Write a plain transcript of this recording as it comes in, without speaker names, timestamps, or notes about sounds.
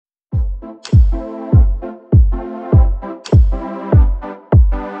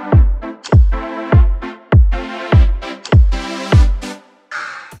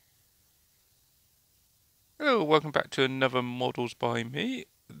back to another Models by Me.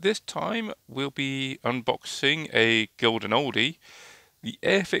 This time we'll be unboxing a golden oldie, the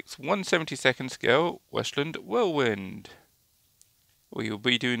Airfix 1/72 scale Westland Whirlwind. We'll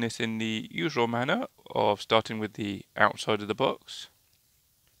be doing this in the usual manner of starting with the outside of the box,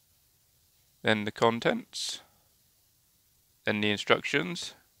 then the contents, then the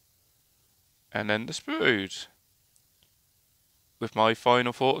instructions, and then the sprues, with my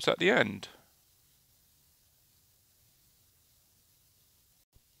final thoughts at the end.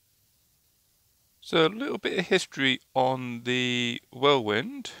 So a little bit of history on the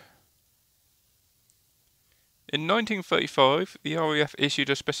Whirlwind. In 1935, the RAF issued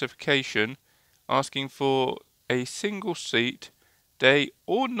a specification asking for a single-seat day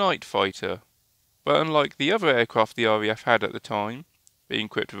or night fighter, but unlike the other aircraft the RAF had at the time, being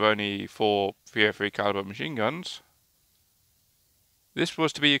equipped with only 4 .303 caliber machine guns, this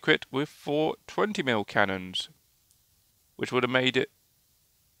was to be equipped with 4 20mm cannons, which would have made it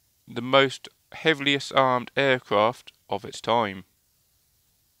the most heavily armed aircraft of its time.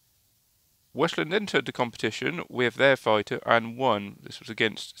 Westland entered the competition with their fighter and won. This was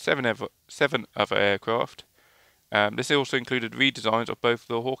against 7 other aircraft. This also included redesigns of both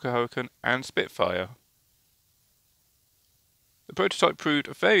the Hawker Hurricane and Spitfire. The prototype proved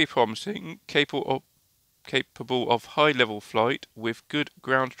very promising, capable of high-level flight with good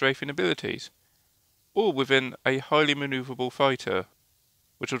ground strafing abilities, all within a highly manoeuvrable fighter,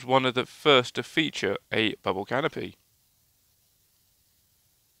 which was one of the first to feature a bubble canopy.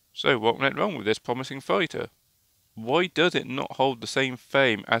 So what went wrong with this promising fighter? Why does it not hold the same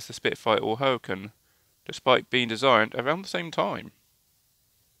fame as the Spitfire or Hurricane, despite being designed around the same time?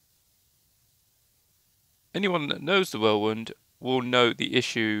 Anyone that knows the Whirlwind will know the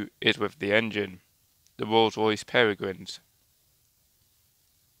issue is with the engine, the Rolls-Royce Peregrines.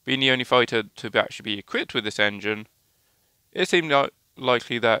 Being the only fighter to actually be equipped with this engine, it seemed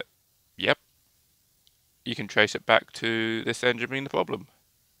likely that, yep, you can trace it back to this engine being the problem.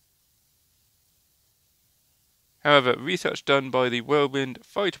 However, research done by the Whirlwind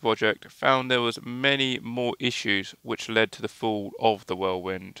Fighter Project found there was many more issues which led to the fall of the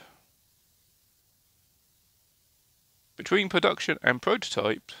Whirlwind. Between production and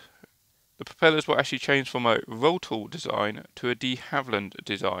prototype, the propellers were actually changed from a rotor design to a de Havilland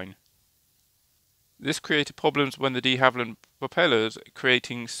design. This created problems when the de Havilland propellers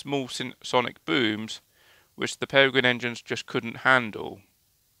creating small sonic booms, which the Peregrine engines just couldn't handle.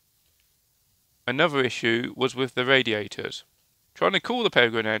 Another issue was with the radiators. Trying to cool the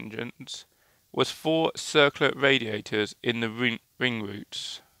Peregrine engines was 4 circular radiators in the ring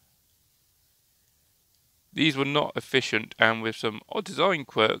roots. These were not efficient, and with some odd design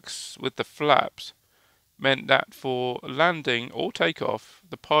quirks with the flaps, meant that for landing or takeoff,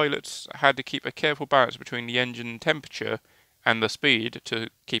 the pilots had to keep a careful balance between the engine temperature and the speed to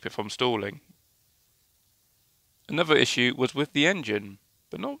keep it from stalling. Another issue was with the engine,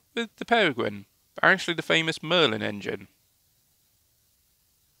 but not with the Peregrine, but actually the famous Merlin engine.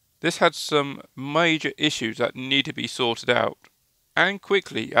 This had some major issues that need to be sorted out, and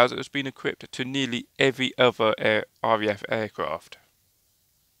quickly, as it has been equipped to nearly every other RAF aircraft,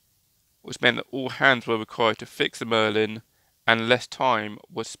 which meant that all hands were required to fix the Merlin and less time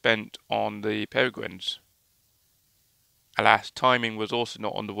was spent on the Peregrines. Alas, timing was also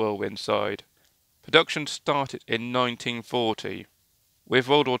not on the Whirlwind side. Production started in 1940. With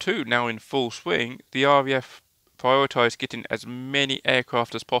World War II now in full swing, the RAF prioritised getting as many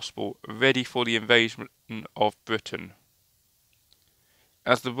aircraft as possible ready for the invasion of Britain.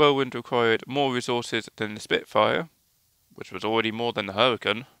 As the Whirlwind required more resources than the Spitfire, which was already more than the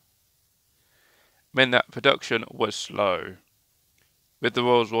Hurricane, meant that production was slow. With the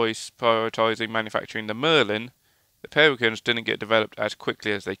Rolls-Royce prioritising manufacturing the Merlin, the Peregrines didn't get developed as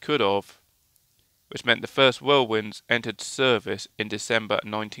quickly as they could have, which meant the first Whirlwinds entered service in December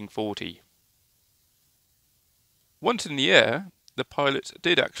 1940. Once in the air, the pilots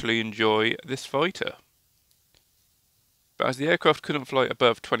did actually enjoy this fighter. But as the aircraft couldn't fly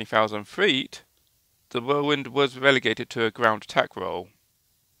above 20,000 feet, the Whirlwind was relegated to a ground attack role.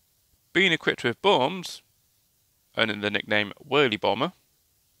 Being equipped with bombs, earning the nickname Whirly Bomber,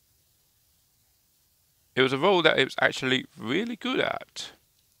 it was a role that it was actually really good at.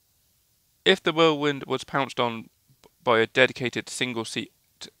 If the Whirlwind was pounced on by a dedicated single-seat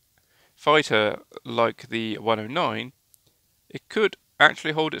fighter like the 109, it could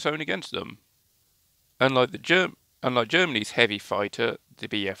actually hold its own against them. Unlike Germany's heavy fighter, the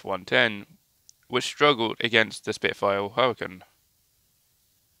Bf-110, which struggled against the Spitfire or Hurricane.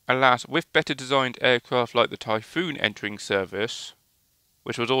 Alas, with better designed aircraft like the Typhoon entering service,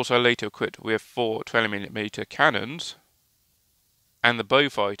 which was also later equipped with 4 20mm cannons, and the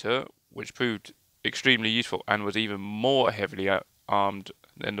Beaufighter, which proved extremely useful and was even more heavily armed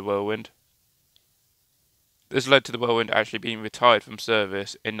than the Whirlwind. This led to the Whirlwind actually being retired from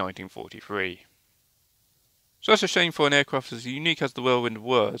service in 1943. Such a shame for an aircraft as unique as the Whirlwind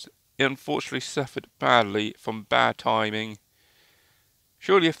was. It unfortunately suffered badly from bad timing.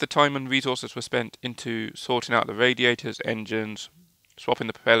 Surely if the time and resources were spent into sorting out the radiators, engines, swapping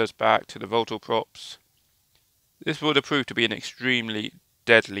the propellers back to the rotorprops, this would have proved to be an extremely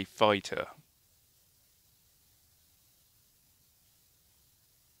deadly fighter.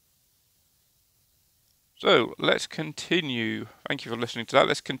 So let's continue. Thank you for listening to that.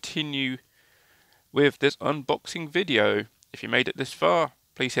 Let's continue with this unboxing video. If you made it this far,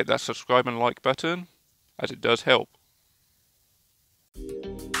 please hit that subscribe and like button, as it does help.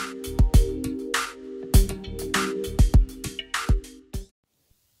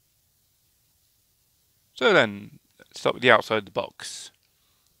 So then, let's start with the outside of the box.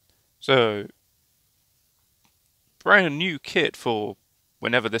 So, brand new kit for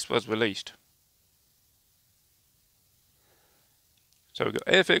whenever this was released. So we've got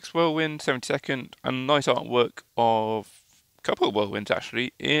Airfix Whirlwind 72nd and nice artwork of a couple of Whirlwinds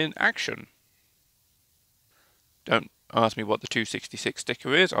actually in action. Don't ask me what the 266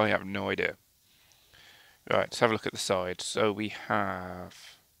 sticker is, I have no idea. Right, let's have a look at the side. So we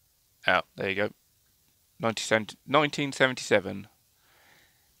have, there you go, 1977.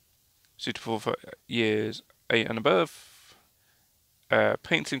 Suitable for years 8 and above.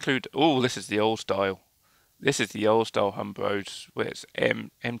 Paints include, this is the old style. This is the old style Humbros, where it's M2,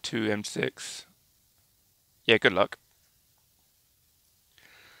 M6. Yeah, good luck.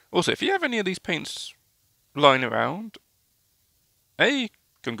 Also, if you have any of these paints lying around, A,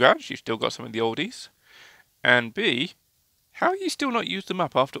 congrats, you've still got some of the oldies. And B, how are you still not used them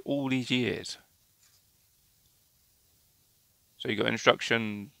up after all these years? So you got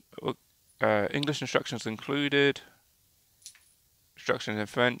instruction, English instructions included, instructions in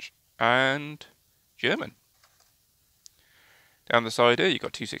French and German. Down the side here, you've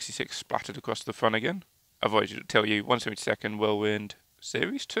got 266 splattered across the front again. Otherwise, it would tell you 172nd Whirlwind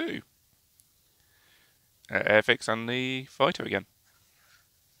Series 2. Airfix and the fighter again.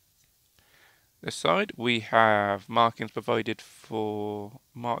 This side, we have markings provided for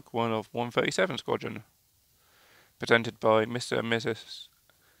Mark 1 of 137 Squadron. Presented by Mr. and Mrs.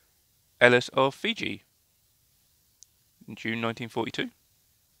 Ellis of Fiji. In June 1942.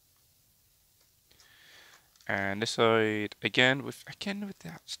 And this side again with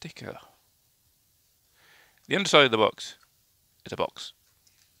that sticker. The underside of the box is a box.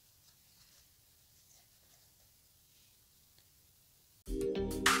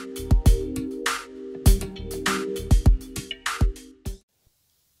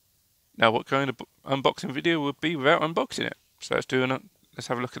 Now, what kind of unboxing video would be without unboxing it? So let's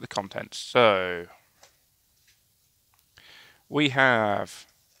have a look at the contents. So we have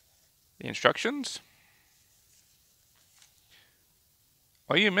the instructions.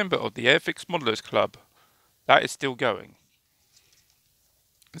 Are you a member of the Airfix Modelers Club? That is still going.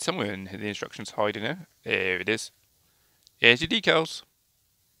 Somewhere in the instructions hiding there. There it is. Here's your decals,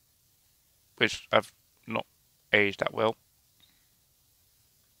 which have not aged that well.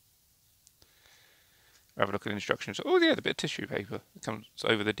 Have a look at the instructions. Oh yeah, the bit of tissue paper that comes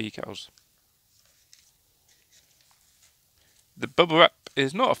over the decals. The bubble wrap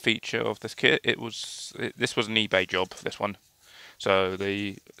is not a feature of this kit. This was an eBay job, this one. So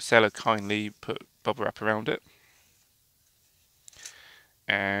the seller kindly put bubble wrap around it.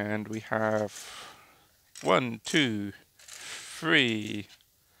 And we have 1, 2, 3,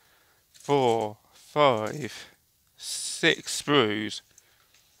 4, 5, 6 sprues.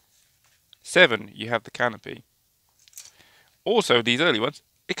 7, you have the canopy. Also, these early ones,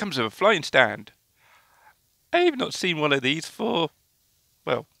 it comes with a flying stand. I've not seen one of these for,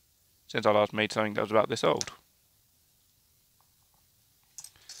 well, since I last made something that was about this old.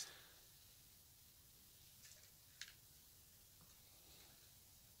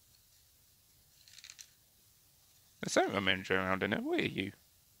 There's so many around in it. Where are you?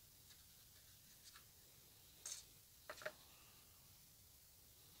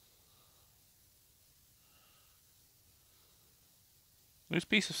 Loose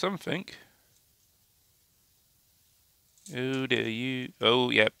piece of something. Oh, there you. Oh,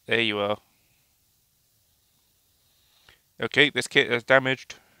 yep, there you are. Okay, this kit is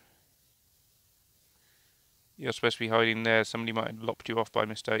damaged. You're supposed to be hiding there. Somebody might have lopped you off by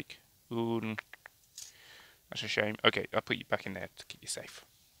mistake. Ooh, that's a shame. Okay, I'll put you back in there to keep you safe.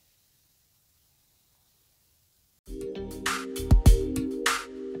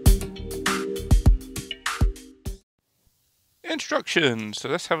 Instructions. So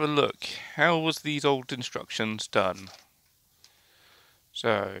let's have a look. How was these old instructions done?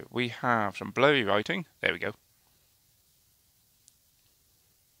 So we have some blurry writing. There we go.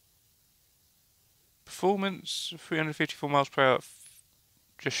 Performance 354 miles per hour,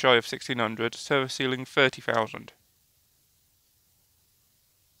 just shy of 1600. Service ceiling 30,000. It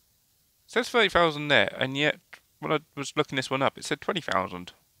says 30,000 there, and yet when I was looking this one up, it said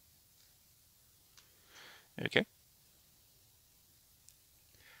 20,000. Okay.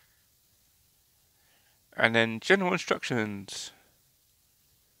 And then general instructions.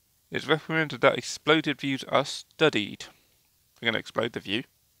 It's recommended that exploded views are studied. We're going to explode the view.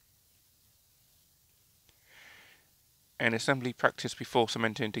 And assembly practice before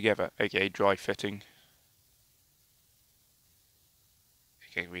cementing together, aka dry fitting.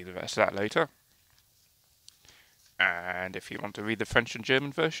 You can read the rest of that later. And if you want to read the French and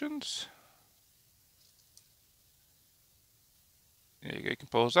German versions, there you go, you can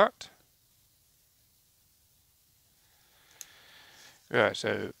pause that. Right,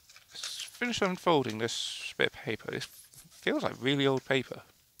 so let's finish unfolding this bit of paper. This feels like really old paper.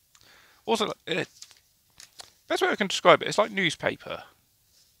 Also, best way I can describe it, it's like newspaper.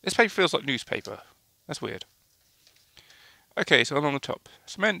 This paper feels like newspaper. That's weird. Okay, so along the top,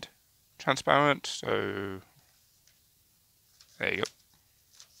 cement, transparent, so there you go.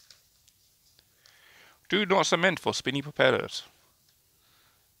 Do not cement for spinny propellers.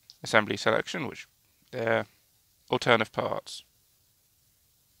 Assembly selection, which they're alternative parts.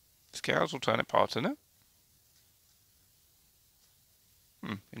 This has alternate parts in it.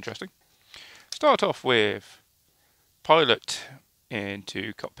 Interesting. Start off with pilot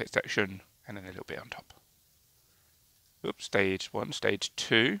into cockpit section and then a little bit on top. Oops, stage 1, stage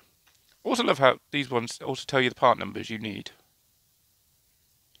 2. Also love how these ones also tell you the part numbers you need.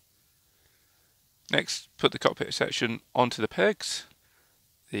 Next, put the cockpit section onto the pegs.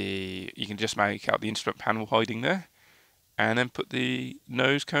 You can just make out the instrument panel hiding there, and then put the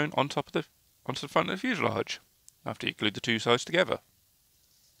nose cone on top of onto the front of the fuselage after you glue the two sides together.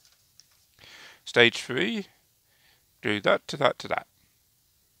 Stage 3, glue that to that to that.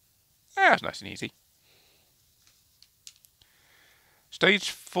 That's nice and easy.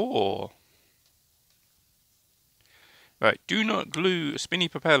 Stage 4. Right, do not glue a spinny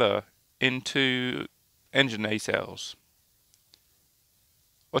propeller into engine nacelles.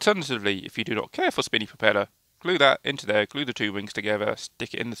 Alternatively, if you do not care for spinny propeller, glue that into there, glue the two wings together,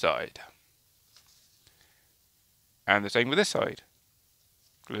 stick it in the side. And the same with this side.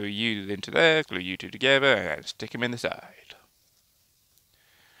 Glue you into there, glue you two together, and stick them in the side.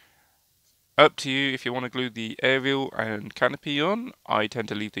 Up to you if you want to glue the aerial and canopy on. I tend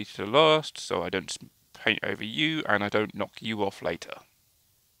to leave these to last, so I don't paint over you and I don't knock you off later.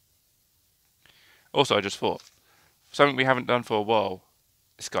 Also, I just thought, something we haven't done for a while,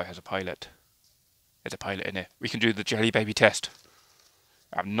 this guy has a pilot. There's a pilot in it. We can do the jelly baby test.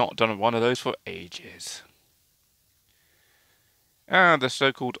 I've not done one of those for ages. And the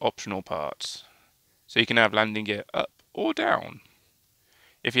so-called optional parts. So you can have landing gear up or down.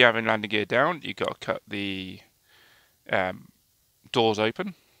 If you're having landing gear down, you've got to cut the doors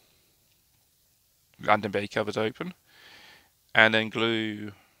open, landing bay covers open, and then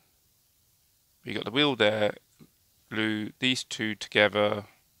glue. You got the wheel there. Glue these two together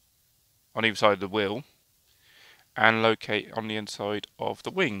on either side of the wheel, and locate on the inside of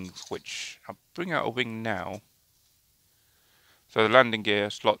the wings. Which I'll bring out a wing now. So the landing gear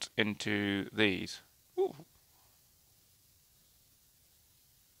slots into these. Ooh.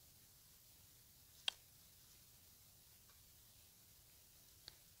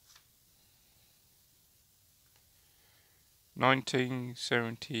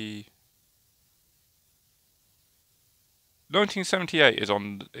 $1978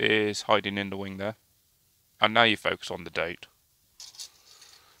 is hiding in the wing there. And now you focus on the date.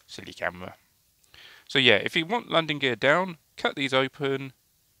 Silly camera. So yeah, if you want landing gear down, cut these open,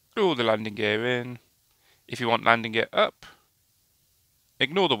 glue all the landing gear in. If you want landing gear up,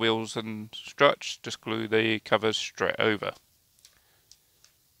 ignore the wheels and struts, just glue the covers straight over.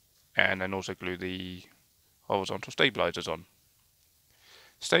 And then also glue the horizontal stabilizers on.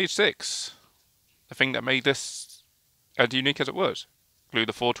 Stage 6, the thing that made this as unique as it was. Glue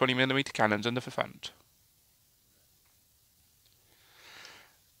the 420mm cannons in the front.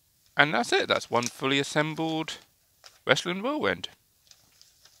 And that's it, that's one fully assembled Westland Whirlwind.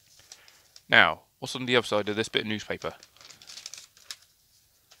 Now, what's on the other side of this bit of newspaper?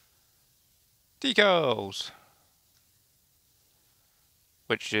 Decals!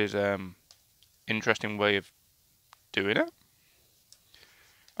 Which is interesting way of doing it.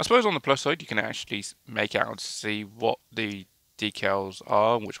 I suppose on the plus side you can actually make out and see what the decals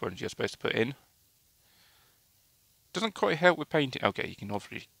are and which ones you're supposed to put in. Doesn't quite help with painting. Okay, you can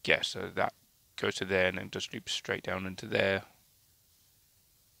obviously guess, so that goes to there and then just loops straight down into there.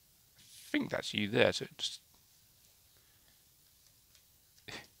 I think that's you there, so it just...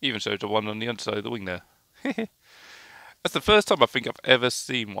 Even so, the one on the underside of the wing there. That's the first time I think I've ever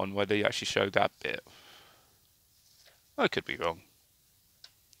seen one where they actually show that bit. I could be wrong.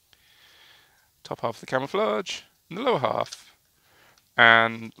 Top half of the camouflage, and the lower half.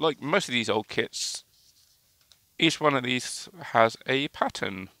 And like most of these old kits, each one of these has a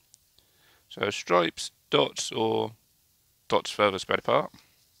pattern. So stripes, dots, or dots further spread apart.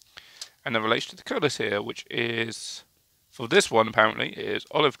 And in relation to the colours here, which is, for this one apparently, is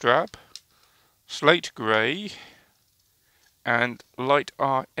olive drab, slate grey, and light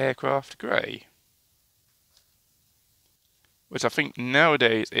aircraft grey. Which I think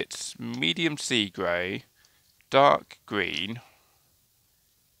nowadays it's medium sea grey, dark green.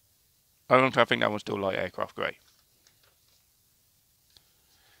 I think that one's still light aircraft grey.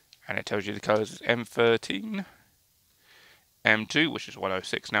 And it tells you the colours is M13, M2, which is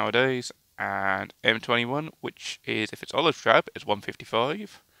 106 nowadays, and M21, which is, if it's olive drab, is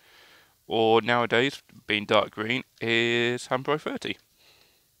 155, or nowadays, being dark green, is Hambro 30.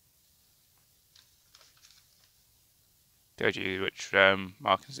 Tells you which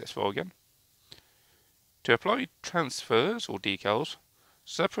markings it's for again. To apply transfers or decals,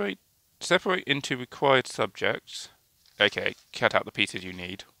 separate into required subjects. Okay, cut out the pieces you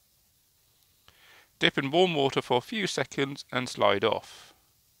need. Dip in warm water for a few seconds and slide off.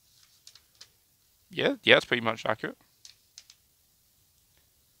 Yeah, it's pretty much accurate.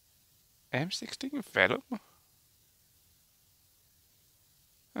 M16 vellum?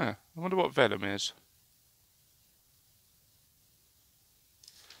 Huh, I wonder what vellum is.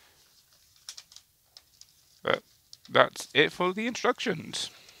 But that's it for the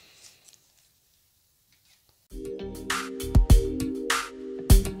instructions.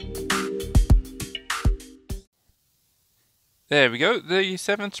 There we go, the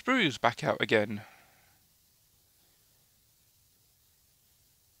 7 sprues back out again.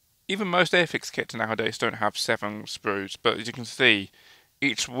 Even most Airfix kits nowadays don't have 7 sprues, but as you can see,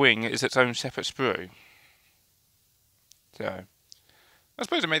 each wing is its own separate sprue. So, I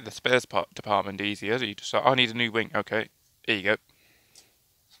suppose it made the spares department easier. You just say, I need a new wing. Okay, here you go.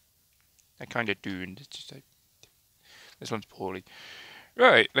 I kind of do, and it's just like, this one's poorly.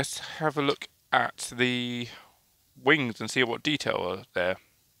 Right, let's have a look at the wings and see what detail are there.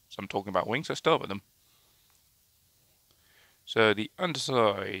 So I'm talking about wings, let's start with them. So the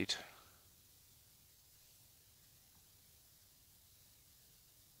underside.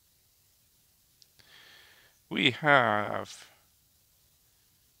 We have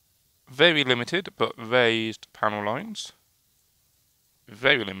very limited but raised panel lines.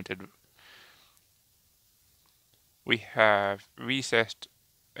 Very limited. We have recessed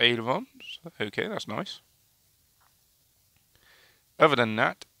ailerons. Okay, that's nice. Other than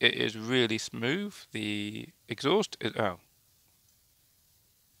that, it is really smooth. The exhaust is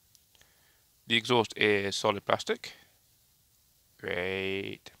the exhaust is solid plastic.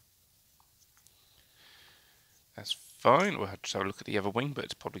 Great. That's fine. We'll have to have a look at the other wing, but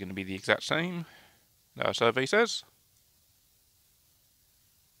it's probably going to be the exact same. Our survey says.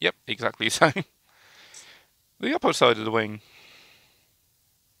 Yep, exactly the same. The upper side of the wing.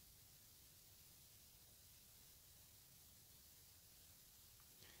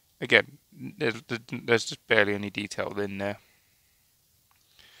 Again, there's just barely any detail in there.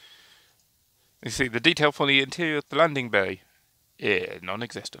 You see, the detail for the interior of the landing bay is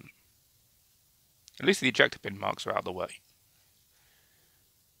non-existent. At least the ejector pin marks are out of the way.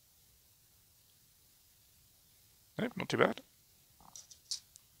 Nope, not too bad.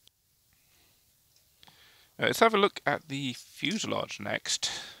 Let's have a look at the fuselage next.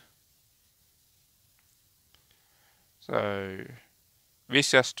 So,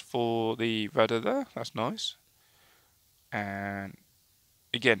 recessed for the rudder there, that's nice. And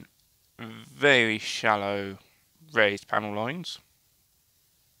again, very shallow raised panel lines.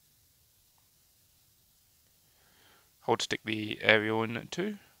 Hold to stick the aerial in it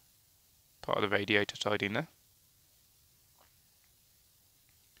too. Part of the radiator siding there.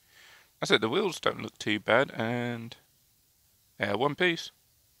 That's it, the wheels don't look too bad, and one piece.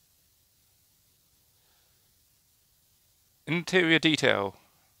 Interior detail,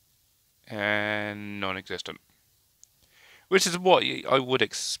 and non-existent. Which is what I would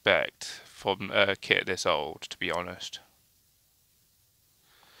expect from a kit this old, to be honest.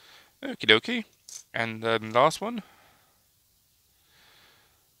 Okie dokie. And then last one.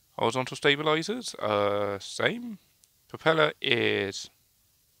 Horizontal stabilizers, same. Propeller is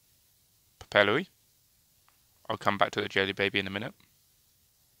propellery. I'll come back to the Jelly Baby in a minute.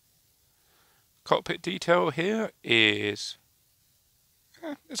 Cockpit detail here is...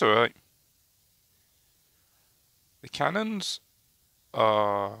 it's alright. The cannons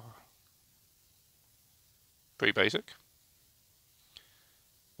are pretty basic.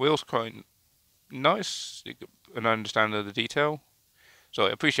 Wheels quite nice, and I understand the detail. So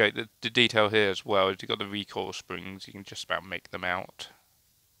I appreciate the detail here as well. You've got the recoil springs, you can just about make them out.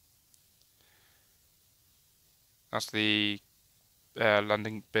 That's the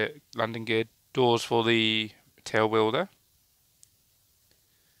landing gear doors for the tail wheel there.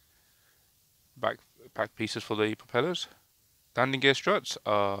 Back pieces for the propellers. Landing gear struts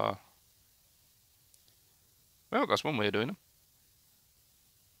are... well, that's one way of doing them.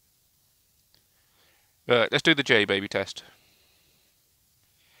 Let's do the Jelly Baby test.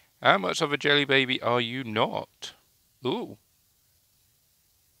 How much of a Jelly Baby are you not? Ooh.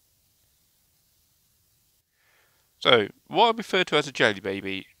 So, what I refer to as a Jelly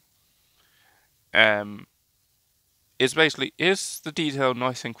Baby is basically, is the detail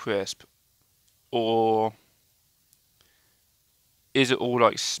nice and crisp, or is it all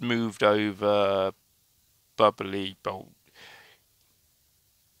like smoothed over, bubbly, bold?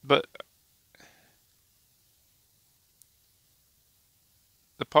 But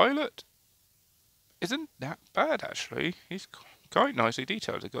the pilot isn't that bad actually. He's quite nicely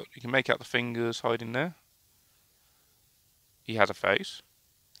detailed. You can make out the fingers hiding there. He has a face.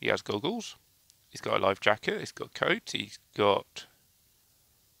 He has goggles. He's got a life jacket. He's got a coat. He's got...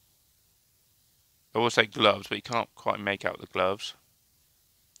 I will say gloves, but you can't quite make out the gloves.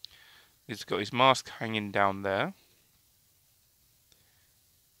 He's got his mask hanging down there.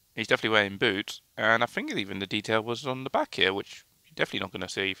 He's definitely wearing boots, and I think even the detail was on the back here, which you're definitely not going to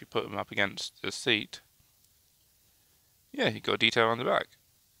see if you put him up against the seat. Yeah, he got a detail on the back.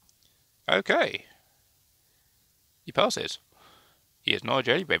 Okay. He passes. He is not a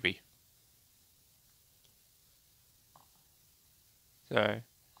Jelly Baby. So,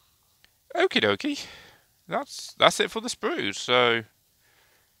 okie dokie. That's it for the Sprues. So,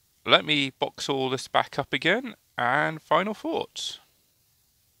 let me box all this back up again, and final thoughts.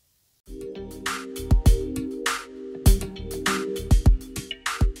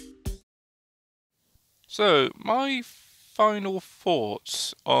 So, my final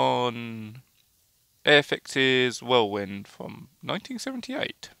thoughts on Airfix's Whirlwind from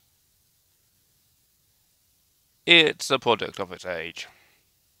 1978. It's a product of its age.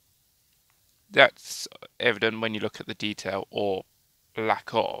 That's evident when you look at the detail, or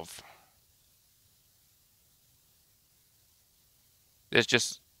lack of. There's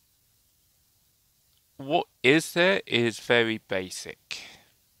just... what is there is very basic.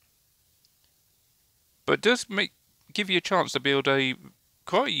 But it does give you a chance to build a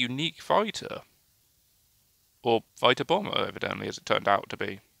quite unique fighter. Or fighter bomber, evidently, as it turned out to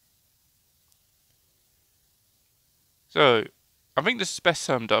be. So, I think this is best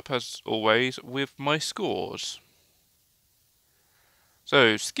summed up, as always, with my scores.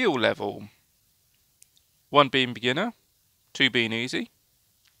 So, skill level. 1 being beginner, 2 being easy,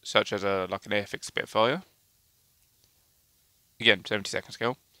 such as like an Airfix Spitfire. Again, 70-second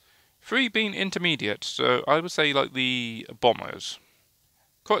skill. 3 being intermediate, so I would say like the bombers.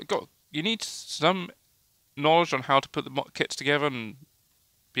 You need some knowledge on how to put the kits together and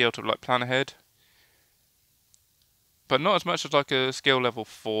be able to like plan ahead. But not as much as like a skill level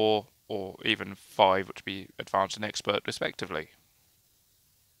 4 or even 5, which would be advanced and expert respectively.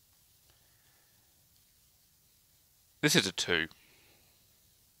 This is a 2.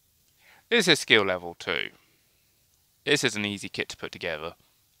 This is skill level 2. This is an easy kit to put together.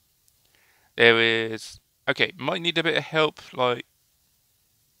 There is... okay, might need a bit of help, like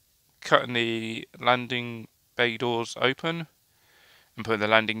cutting the landing bay doors open and putting the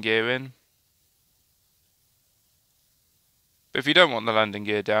landing gear in. But if you don't want the landing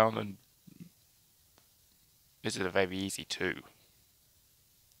gear down, then this is a very easy 2.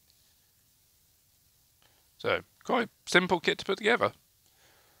 So, quite simple kit to put together.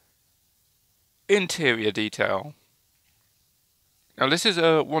 Interior detail. Now this is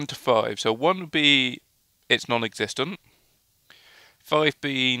a 1 to 5, so 1 would be it's non-existent. 5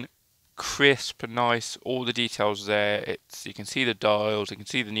 being crisp, nice, all the details there. You can see the dials, you can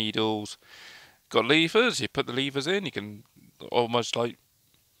see the needles. Got levers, you put the levers in, you can almost like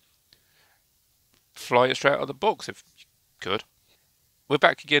fly it straight out of the box if you could. We're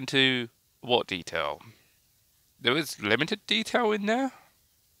back again to what detail? There is limited detail in there.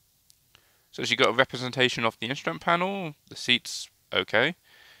 So you got a representation of the instrument panel, the seats, okay,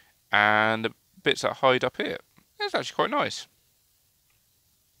 and the bits that hide up here. It's actually quite nice.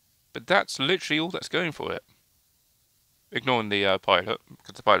 But that's literally all that's going for it. Ignoring the pilot,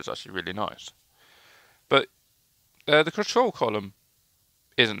 because the pilot's actually really nice. But the control column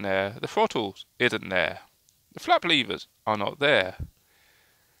isn't there. The throttles isn't there. The flap levers are not there.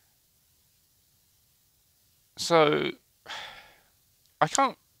 So I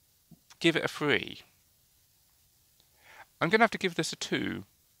can't give it a 3. I'm going to have to give this a 2.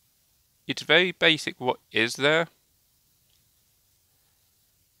 It's very basic what is there,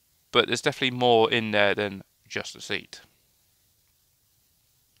 but there's definitely more in there than just a seat.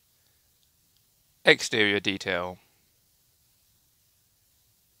 Exterior detail.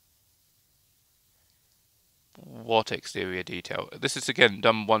 What exterior detail? This is again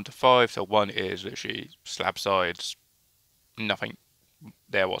done 1 to 5, so 1 is literally slab sides, nothing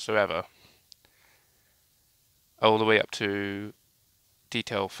there whatsoever. All the way up to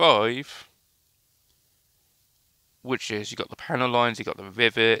detail 5, which is you got the panel lines, you got the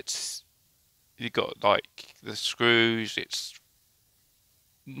rivets, you got like the screws. It's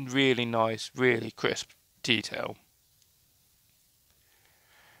really nice, really crisp detail.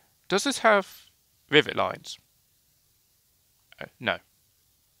 Does this have rivet lines? No.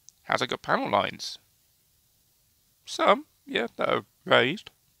 Has it got panel lines? Some, yeah, that are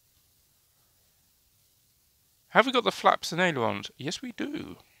raised. Have we got the flaps and ailerons? Yes, we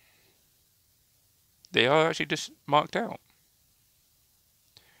do. They are actually just marked out.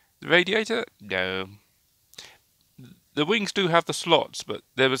 The radiator? No. The wings do have the slots, but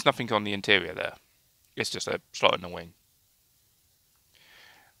there was nothing on the interior there. It's just a slot in the wing.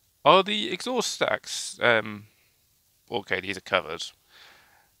 Are the exhaust stacks, okay, these are covers.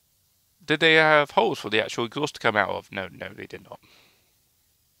 Did they have holes for the actual exhaust to come out of? No, they did not.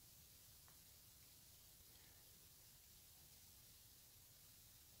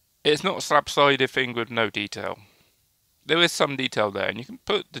 It's not a slab-sided thing with no detail. There is some detail there, and you can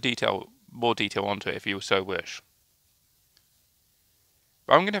put the more detail onto it if you so wish.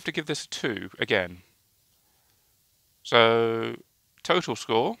 But I'm going to have to give this a 2 again. So, total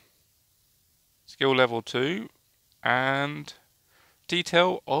score, skill level 2, and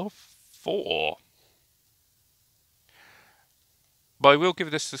detail of 4. But I will give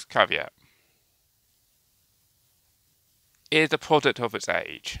this caveat. It is a product of its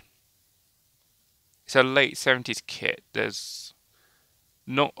age. It's a late 70s kit. There's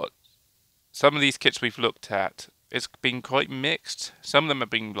not... Some of these kits we've looked at, it's been quite mixed. Some of them have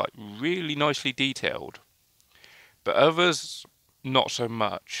been like really nicely detailed, but others not so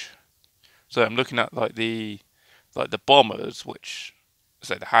much. So I'm looking at like the bombers, which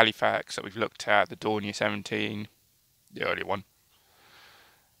so the Halifax that we've looked at, the Dornier 17, the early one.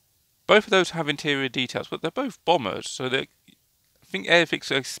 Both of those have interior details, but they're both bombers, so I think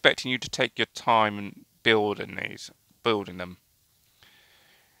Airfix are expecting you to take your time and building them.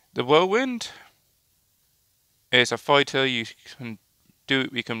 The Whirlwind is a fighter. You can do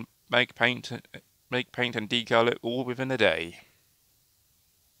it. We can make paint and decal it all within a day,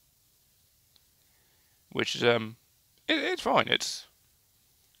 which is it's fine. It's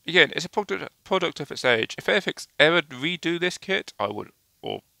again, it's a product of its age. If Airfix ever redo this kit, I would,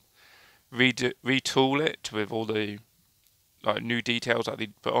 or retool it with all the like new details that they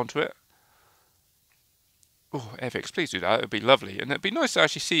put onto it. Oh, Airfix, please do that. It'd be lovely, and it'd be nice to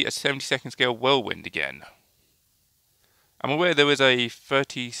actually see a 72nd scale Whirlwind again. I'm aware there is a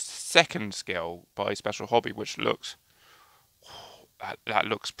 32nd scale by Special Hobby, which looks that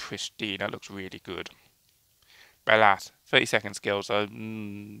looks pristine. That looks really good. But alas, 32nd scales are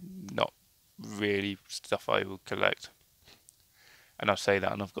not really stuff I will collect. And I say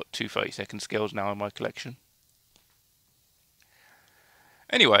that, and I've got 2 32nd scales now in my collection.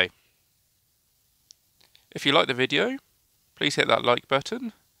 Anyway, if you like the video, please hit that like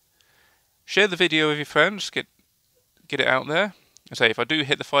button. Share the video with your friends. Get it out there. I say if I do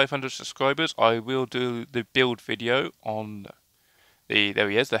hit the 500 subscribers, I will do the build video on there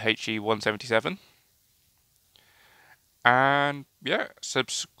he is, the HE177. And yeah,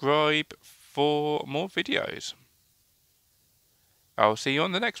 subscribe for more videos. I'll see you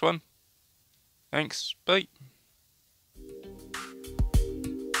on the next one. Thanks. Bye.